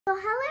So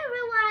hello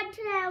everyone,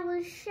 today I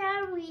will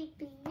share with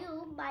you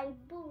my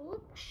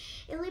book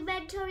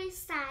Elementary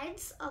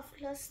Science of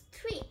Class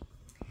 3.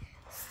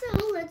 So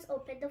let's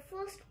open the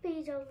first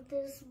page of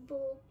this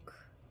book.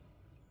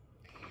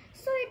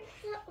 So in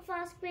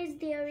first page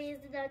there is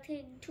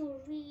nothing to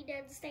read,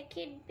 and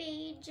second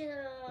page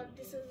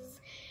this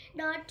is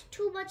not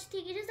too much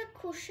thing, it is a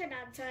question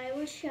answer. I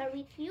will share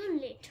with you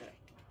later.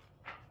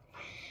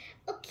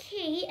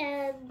 Okay,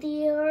 and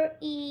there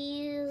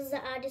is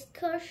a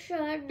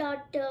discussion,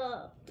 not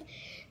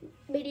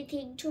many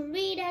things to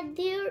read, and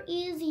there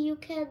is, you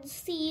can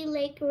see,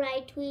 like,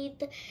 write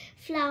with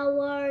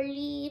flower,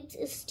 leaves,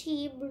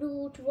 stem,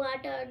 root,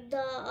 what are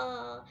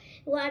the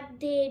what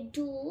they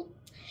do.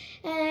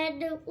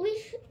 And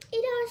it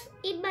has,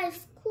 in my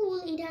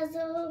school it has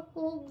a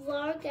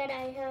homework and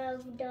I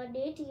have done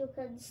it, you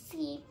can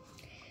see.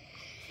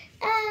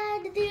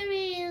 And there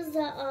is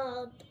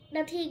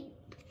nothing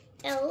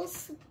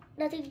else,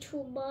 nothing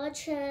too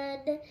much,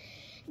 and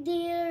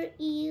there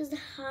is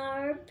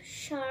herb,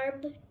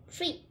 sharp,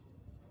 tree.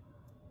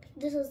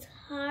 This is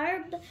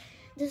herb,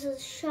 this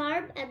is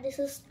sharp, and this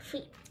is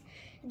tree.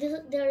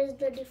 There is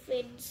the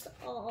difference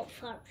of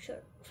herb,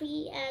 sharp,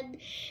 tree,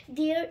 and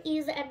there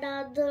is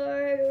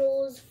another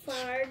rose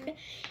fern.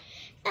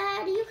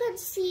 And you can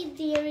see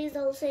there is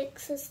also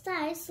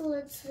exercise, so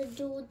let's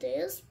do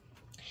this.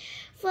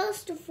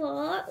 First of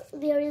all,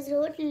 there is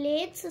road.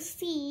 Let's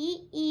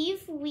see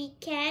if we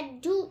can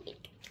do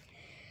it.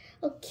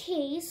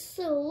 Okay,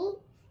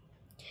 so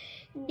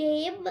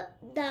name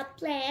the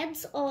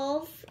parts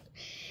of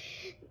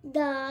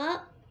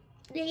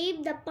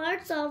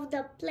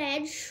the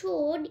plant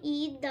shown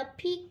in the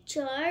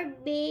picture.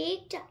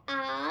 Make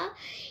A,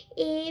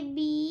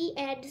 B,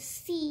 and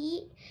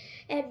C,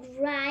 and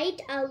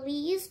write a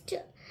list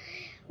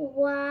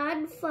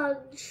one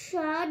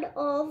function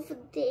of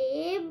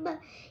them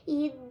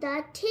in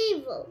the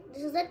table.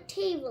 This is a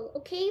table,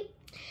 okay?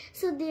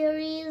 So there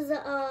is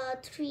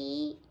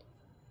three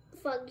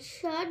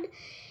function,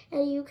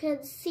 and you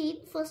can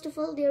see, first of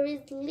all, there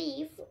is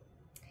leaf,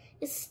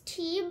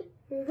 stem,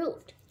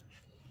 root.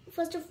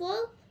 First of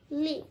all,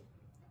 leaf,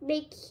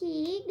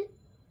 making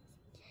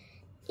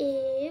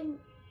MAKING,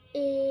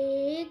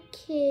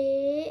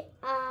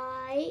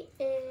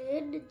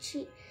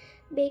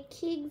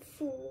 making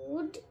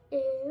food,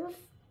 if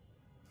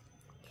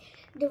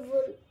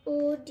double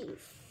OD,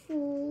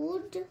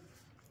 food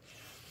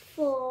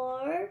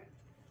for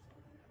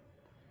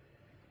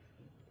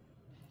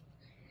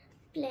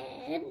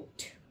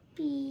plant,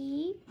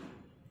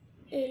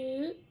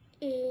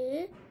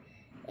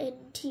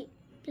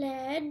 PLANT,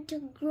 plant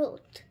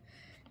growth,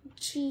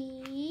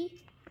 GROWTH,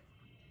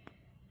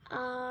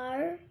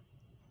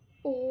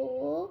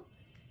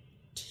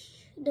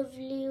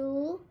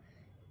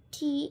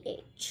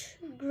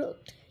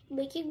 growth,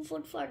 making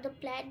food for the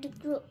plant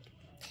growth.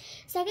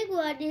 Second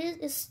one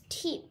is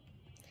stem,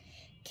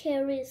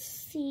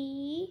 carries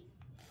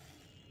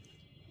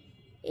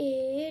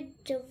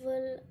CARRIES,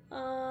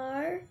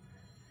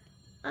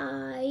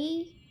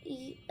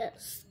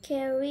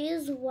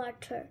 carries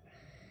water,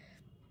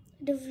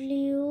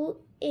 WATER,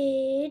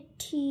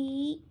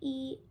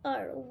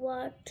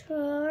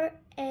 water,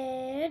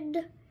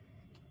 and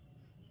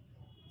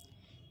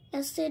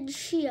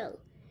essential,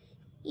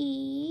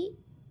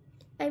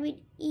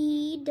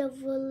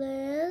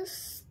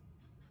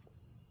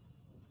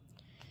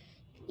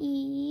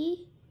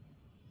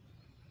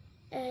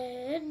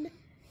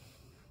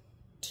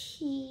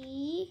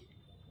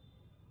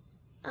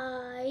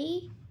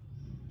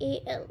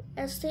 ESSENTIAL,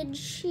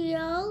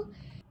 essential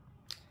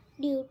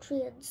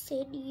nutrients,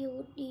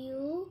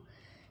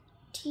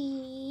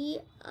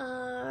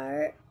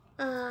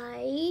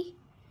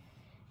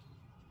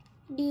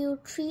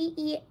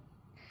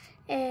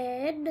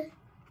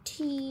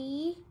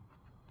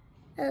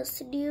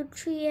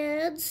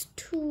 nutrients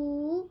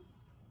to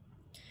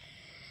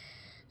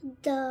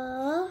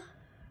the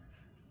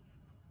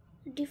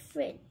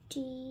different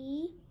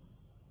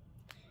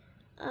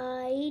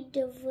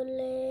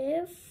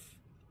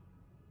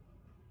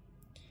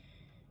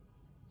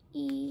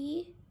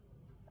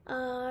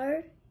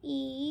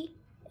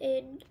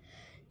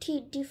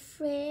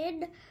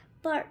different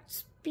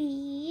parts,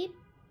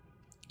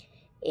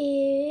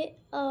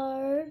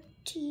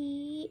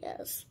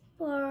 PARTS,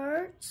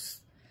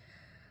 parts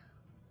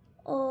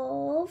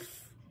of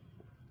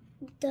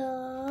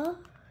the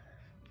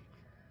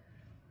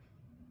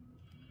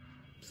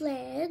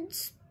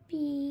plants,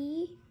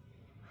 PLANTS,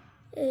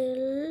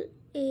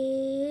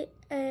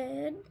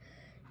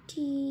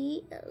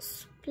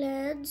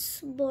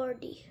 plant's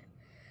body,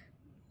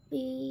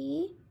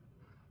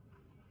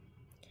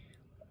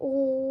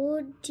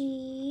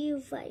 BODY,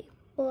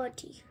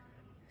 body.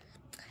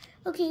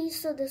 Okay,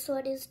 so this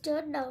one is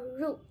done. Now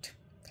root,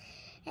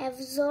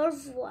 absorb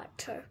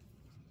water,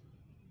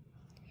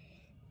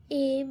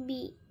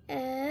 ABSORB,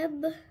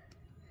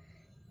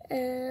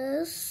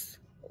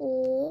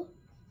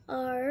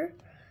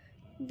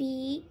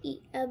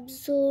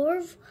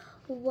 absorb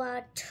water,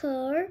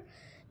 WATER,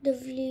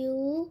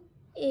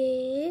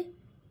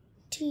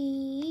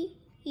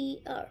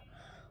 E-R.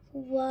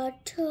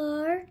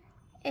 Water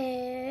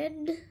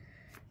and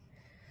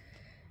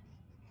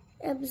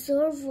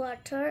absorb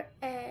water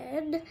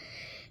and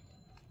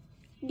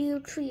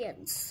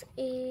nutrients.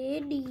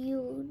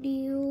 N-U-T-R-I-E-N-T-S.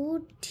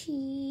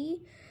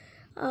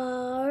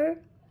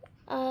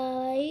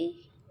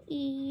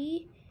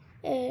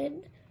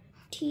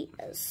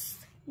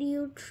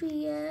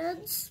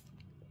 Nutrients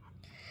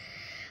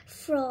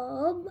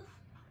from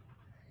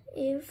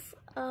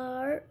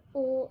F-R-O-M.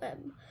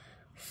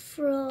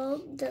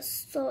 From the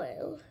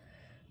soil.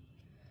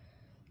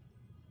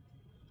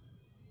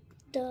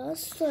 The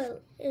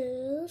soil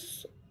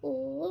is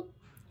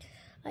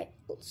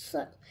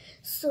soil.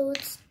 So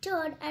it's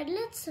done, and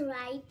let's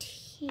write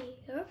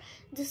here.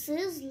 This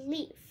is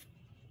leaf.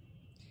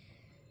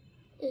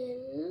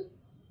 L-E-A-F.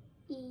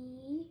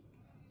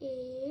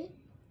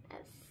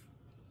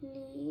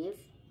 Leaf.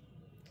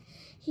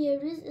 Here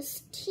is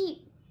stem.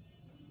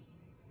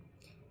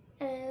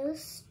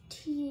 S-T-E-M.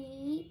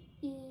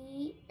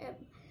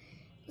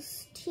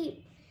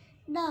 Stem.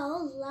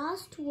 Now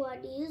last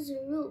one is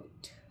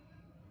root.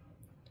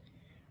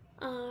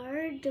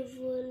 R-O-O-T,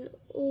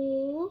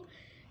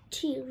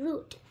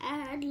 root.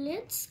 And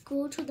let's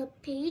go to the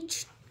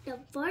page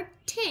number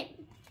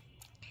 10.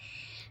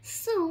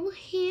 So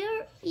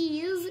here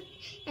is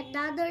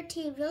another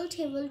table,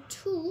 table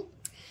 2.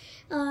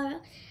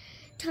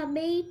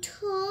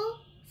 Tomato,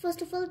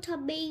 first of all,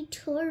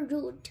 tomato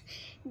root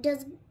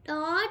does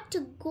not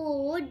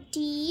go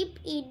deep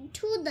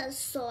into the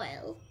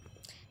soil.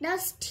 Now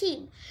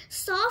stem,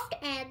 soft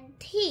and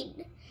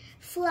thin.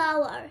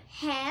 Flower,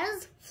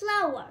 has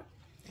flower.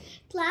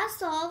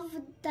 Class of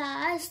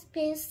the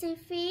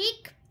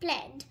specific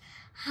plant,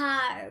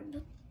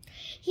 herb.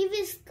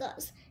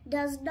 Hibiscus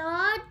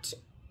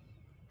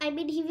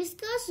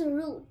hibiscus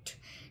root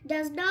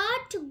does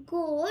not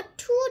go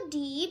too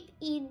deep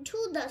into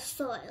the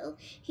soil.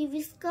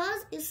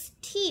 Hibiscus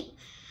stem,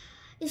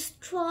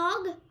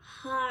 strong,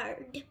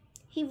 hard.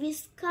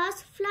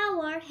 Hibiscus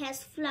flower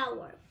has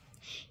flower.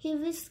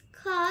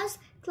 Hibiscus,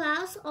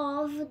 class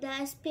of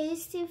the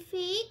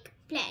specific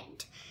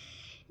plant.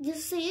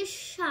 This is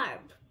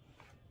sharp.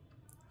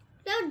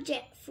 Now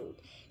jackfruit.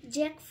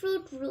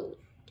 Jackfruit root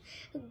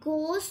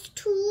goes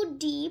too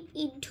deep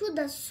into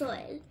the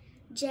soil.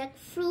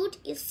 Jackfruit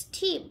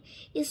stem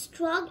is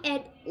strong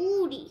and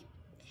woody.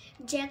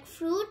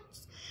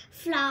 Jackfruit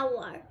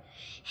flower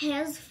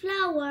has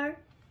flower.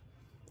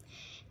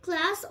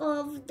 Class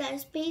of the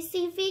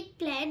specific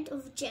plant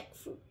of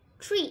jackfruit,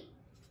 tree.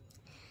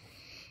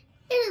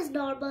 It is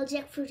normal,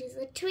 jackfruit is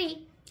a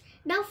tree.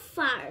 Now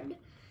fern,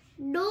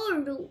 no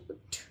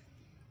root.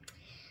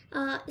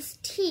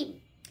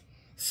 Stem,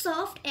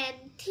 soft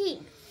and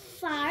thin.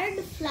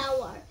 Fern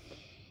flower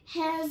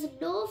has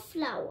no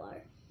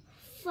flower.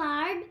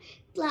 Fern,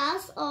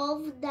 class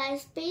of the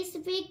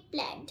specific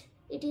plant.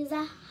 It is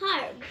a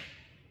herb.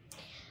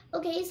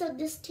 Okay, so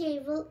this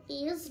table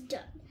is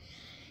done.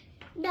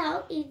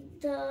 Now in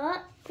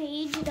the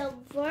page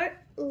number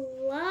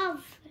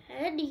 11,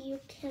 you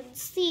can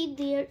see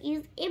there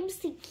is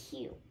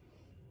MCQ.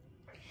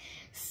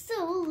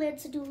 So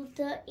let's do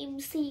the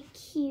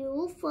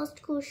MCQ.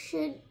 First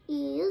question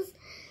is,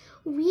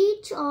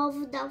 which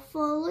of the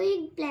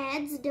following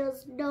plants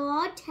does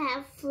not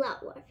have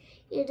flower?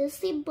 It is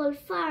simple.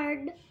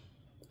 Fern.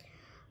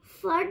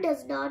 Fern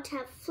does not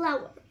have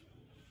flower.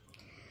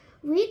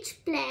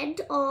 Which part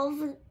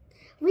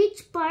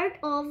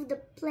of the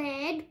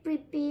plant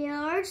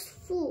prepares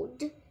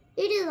food?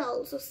 It is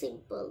also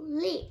simple.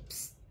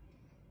 Leaves.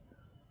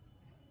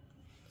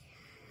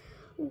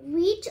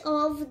 Which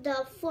of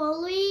the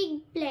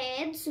following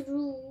plants'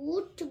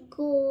 roots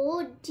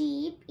go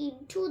deep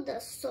into the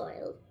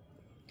soil?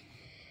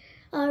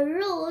 A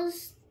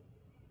rose.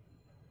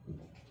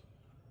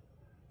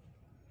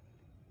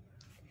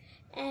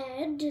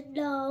 And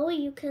now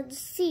you can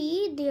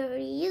see there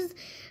is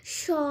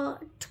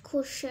short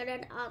question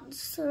and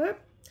answer.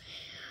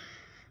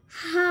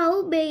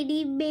 How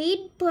many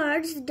main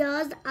parts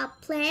does a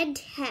plant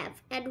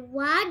have and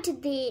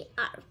what they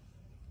are?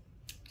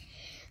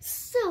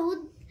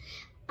 So,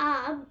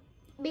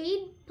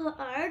 main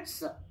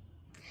parts,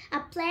 a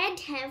plant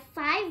have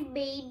 5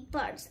 main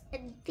parts,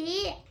 and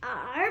they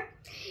are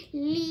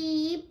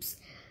leaves,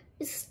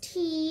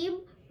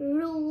 stem,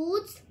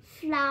 roots,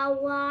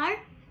 flower,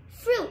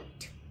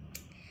 fruit.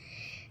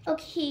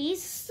 Okay,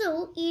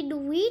 so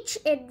in which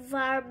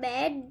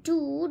environment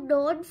do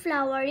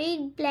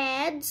non-flowering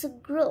plants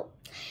grow?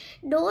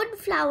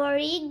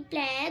 Non-flowering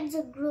plants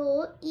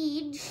grow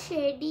in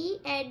shady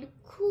and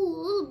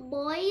cool,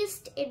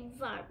 moist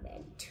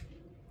environment.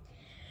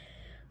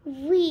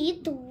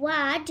 With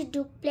what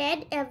do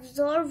plants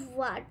absorb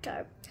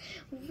water?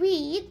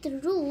 With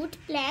root,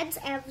 plants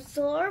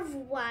absorb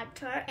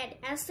water and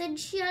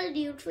essential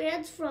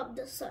nutrients from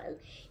the soil.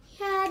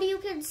 Here you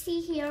can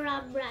see here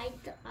I'm writing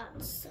the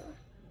answer.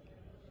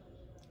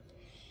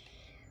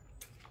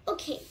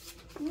 Okay,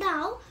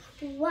 now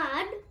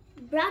one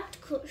broad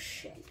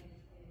question.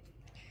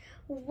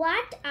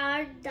 What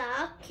are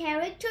the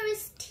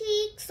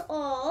characteristics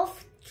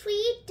of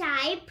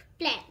tree-type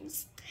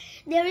plants?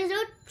 There is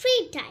no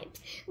 3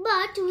 types,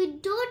 but we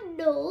don't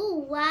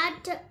know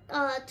what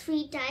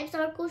 3 types.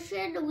 Our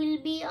question will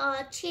be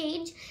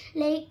changed,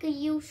 like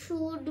you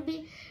should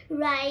be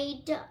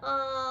write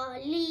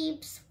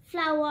leaves,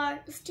 flower,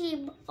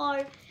 stem,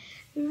 or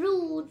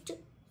root,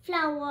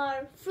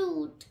 flower,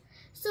 fruit.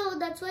 So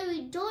that's why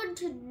we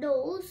don't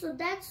know. So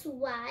that's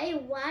why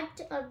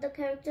what are the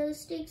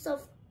characteristics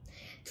of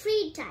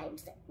 3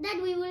 types.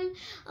 Then we will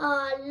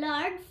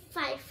learn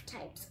 5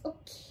 types.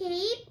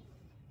 Okay.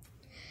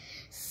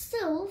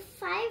 So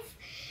five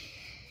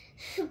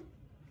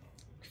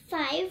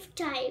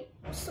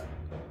types.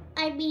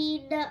 I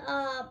mean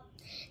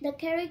the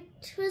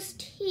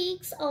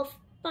characteristics of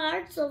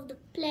parts of the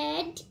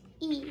plant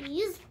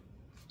is,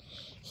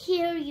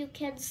 here you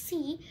can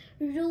see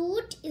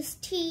root,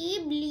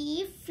 stem,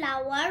 leaf,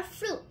 flower,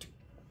 fruit.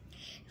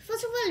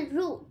 First of all,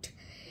 root.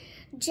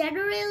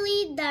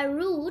 Generally, the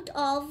root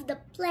of the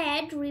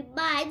plant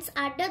remains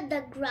under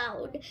the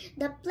ground.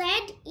 The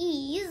plant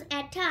is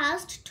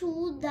attached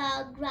to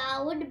the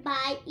ground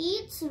by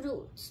its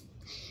roots.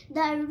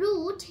 The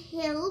root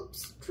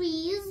helps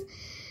trees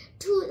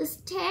to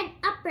stand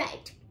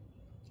upright.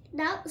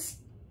 Now,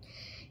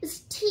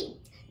 stem.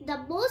 The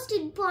most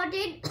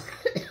important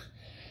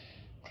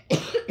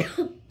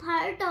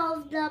part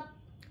of the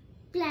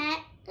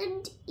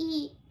plant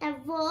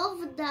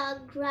above the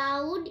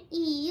ground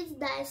is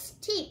the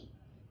stem.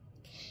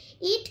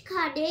 It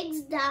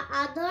connects the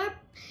other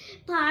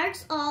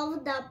parts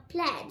of the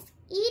plants.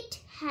 It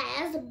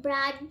has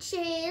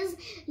branches,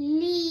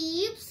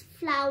 leaves,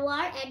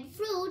 flower, and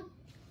fruit.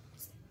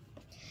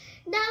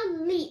 Now,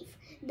 leaf.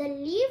 The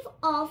leaf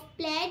of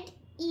plant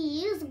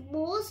is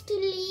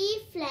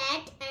mostly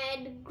flat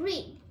and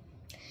green.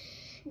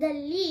 The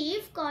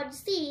leaf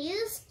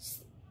consists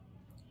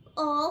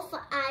of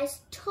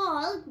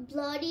stalks,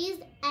 bodies,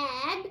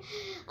 and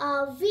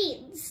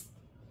veins.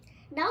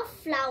 Now,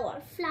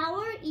 flower.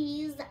 Flower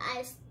is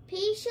a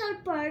special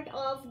part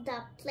of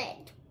the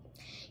plant.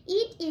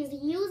 It is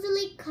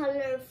usually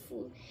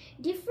colorful.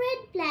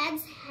 Different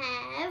plants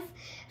have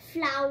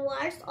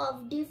flowers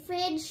of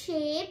different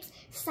shapes,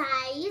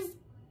 sizes,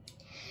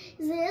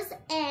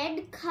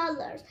 and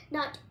colors.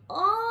 Not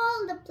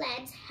all the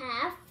plants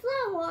have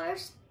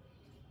flowers.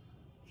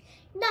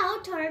 Now,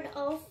 turn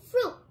of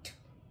fruit.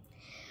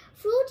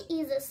 Fruit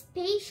is a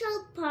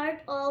special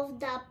part of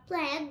the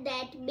plant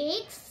that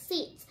makes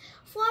seeds.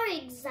 For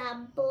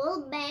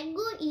example,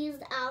 mango is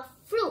a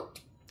fruit.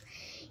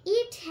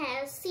 It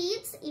has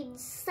seeds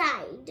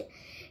inside.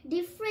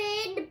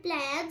 Different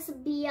plants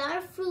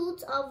bear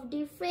fruits of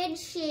different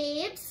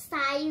shapes,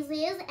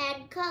 sizes,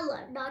 and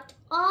color. Not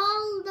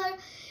all the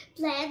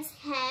plants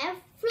have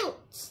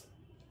fruits.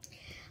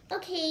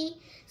 Okay,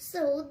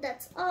 so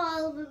that's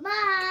all.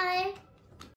 Bye-bye.